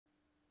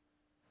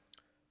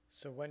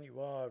So when you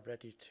are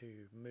ready to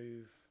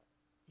move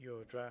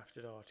your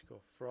drafted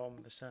article from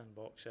the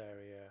sandbox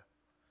area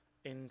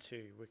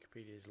into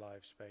Wikipedia's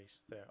live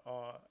space, there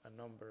are a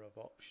number of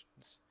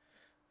options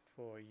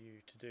for you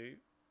to do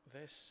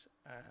this.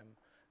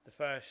 The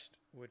first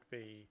would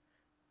be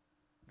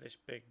this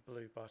big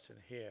blue button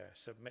here,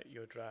 submit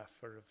your draft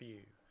for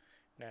review.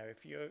 Now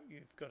if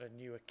you've got a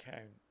new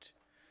account,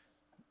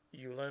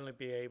 you'll only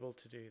be able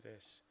to do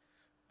this.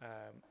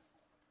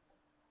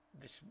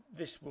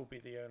 This will be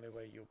the only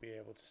way you'll be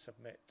able to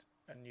submit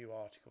a new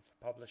article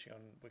for publishing on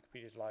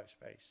Wikipedia's live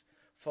space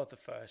for the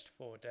first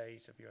 4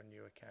 days of your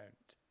new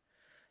account.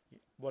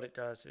 What it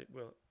does, it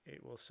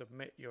will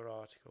submit your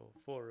article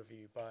for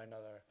review by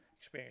another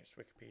experienced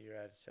Wikipedia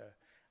editor,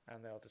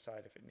 and they'll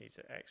decide if it needs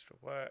extra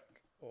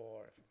work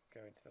or if it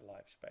can go into the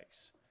live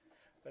space.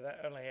 But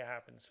that only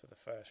happens for the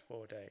first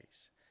 4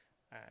 days.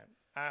 And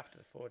after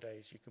the 4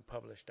 days, you can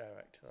publish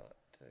direct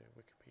to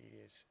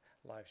Wikipedia's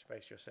live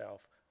space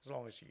yourself, as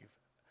long as you've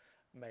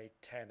made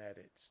 10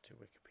 edits to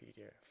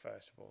Wikipedia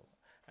first of all.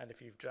 And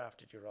if you've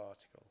drafted your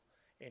article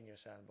in your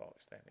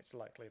sandbox, then it's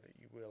likely that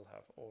you will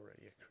have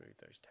already accrued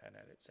those 10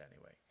 edits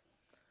anyway.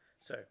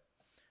 So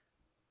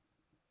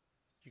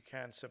you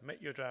can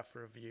submit your draft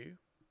for review.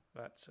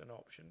 That's an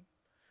option.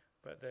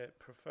 But the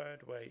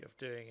preferred way of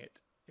doing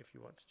it, if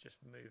you want to just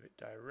move it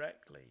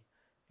directly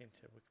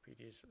into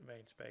Wikipedia's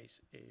main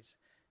space, is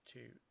to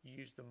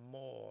use the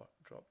More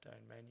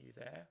drop-down menu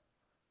there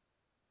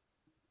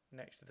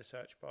next to the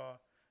search bar,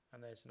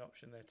 and there's an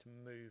option there to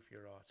move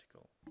your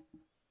article.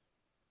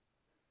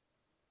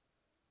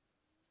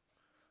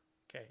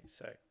 Okay,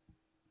 so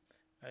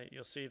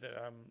you'll see that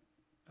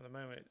at the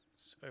moment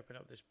it's opened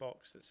up this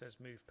box that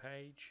says Move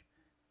Page,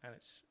 and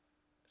it's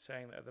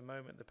saying that at the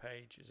moment the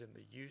page is in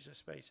the user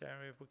space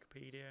area of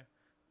Wikipedia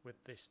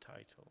with this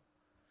title.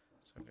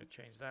 So I'm going to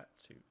change that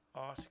to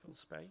article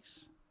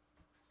space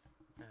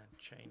and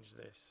change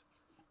this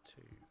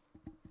to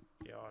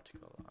the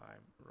article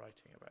I'm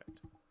writing about.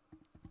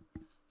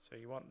 So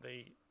you want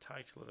the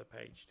title of the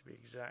page to be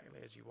exactly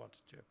as you want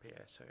it to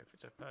appear. So if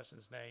it's a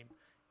person's name,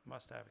 it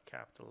must have a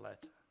capital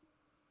letter.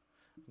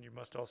 And you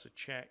must also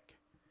check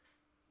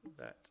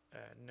that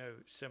no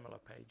similar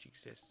page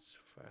exists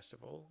first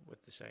of all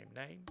with the same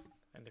name.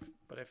 And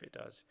if it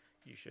does,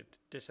 you should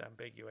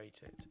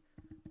disambiguate it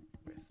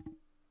with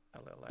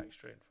a little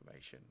extra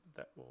information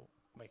that will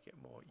make it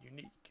more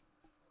unique.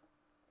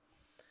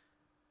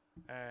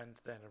 And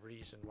then a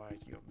reason why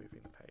you're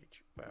moving the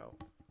page. Well,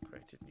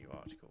 created new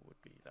article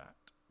would be that.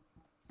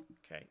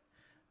 Okay,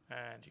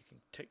 and you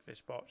can tick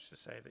this box to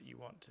say that you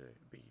want to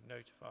be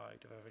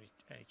notified of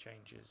any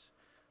changes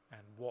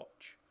and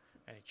watch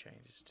any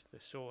changes to the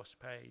source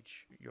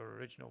page, your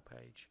original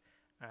page,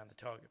 and the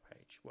target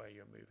page where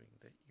you're moving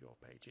your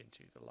page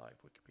into the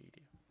live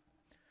Wikipedia.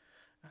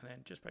 And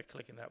then just by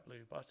clicking that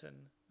blue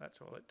button, that's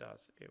all it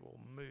does. It will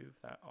move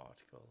that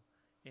article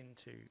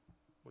into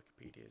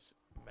Wikipedia's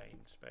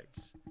main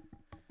space.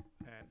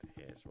 And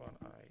here's one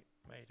I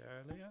made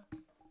earlier.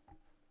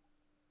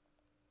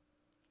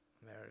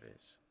 And there it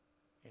is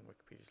in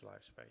Wikipedia's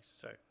live space.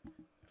 So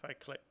if I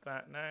click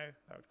that now,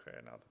 that would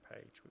create another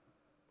page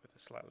with a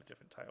slightly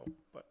different title,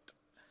 but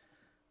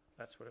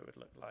that's what it would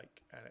look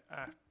like. And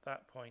at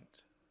that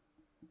point,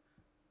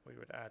 we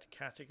would add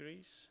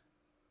categories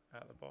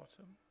at the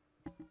bottom,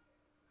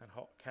 and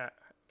Hotcat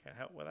can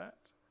help with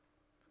that.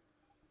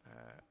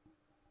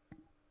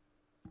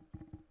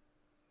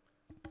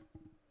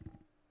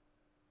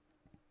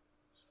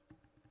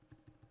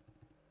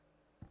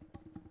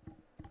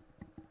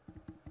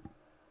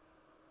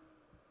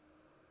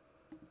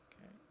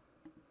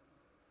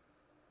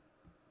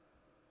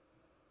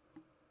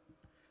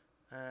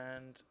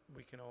 And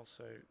we can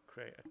also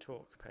create a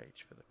talk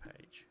page for the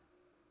page,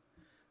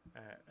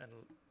 and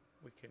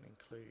we can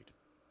include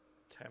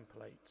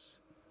templates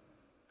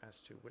as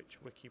to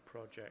which wiki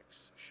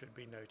projects should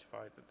be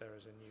notified that there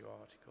is a new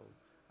article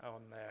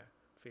on their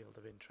field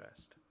of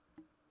interest.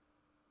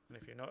 And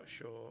if you're not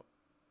sure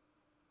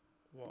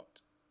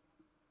what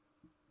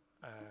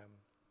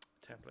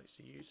templates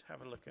to use,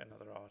 have a look at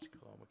another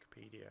article on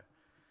Wikipedia,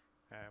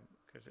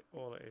 because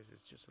all it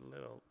is just a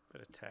little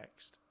bit of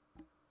text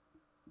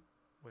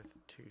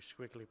with 2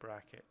 squiggly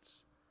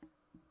brackets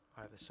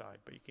either side,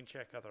 but you can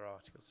check other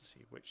articles to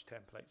see which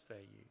templates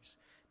they use,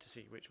 to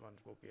see which ones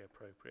will be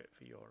appropriate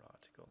for your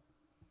article.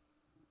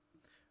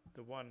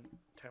 The one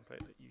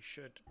template that you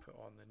should put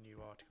on the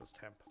new articles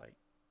template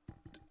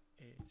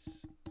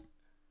is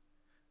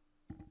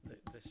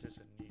this is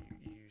a new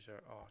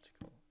user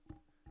article.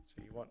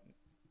 So you want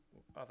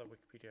other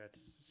Wikipedia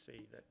editors to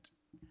see that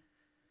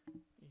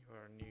you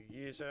are a new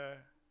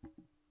user,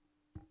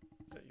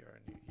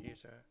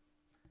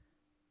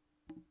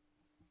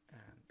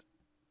 and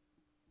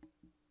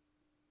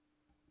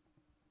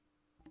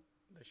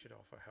they should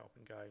offer help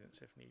and guidance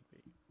if need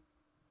be.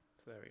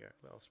 So there we go,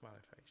 little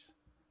smiley face.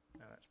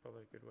 Now that's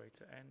probably a good way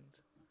to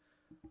end.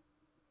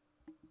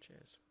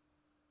 Cheers.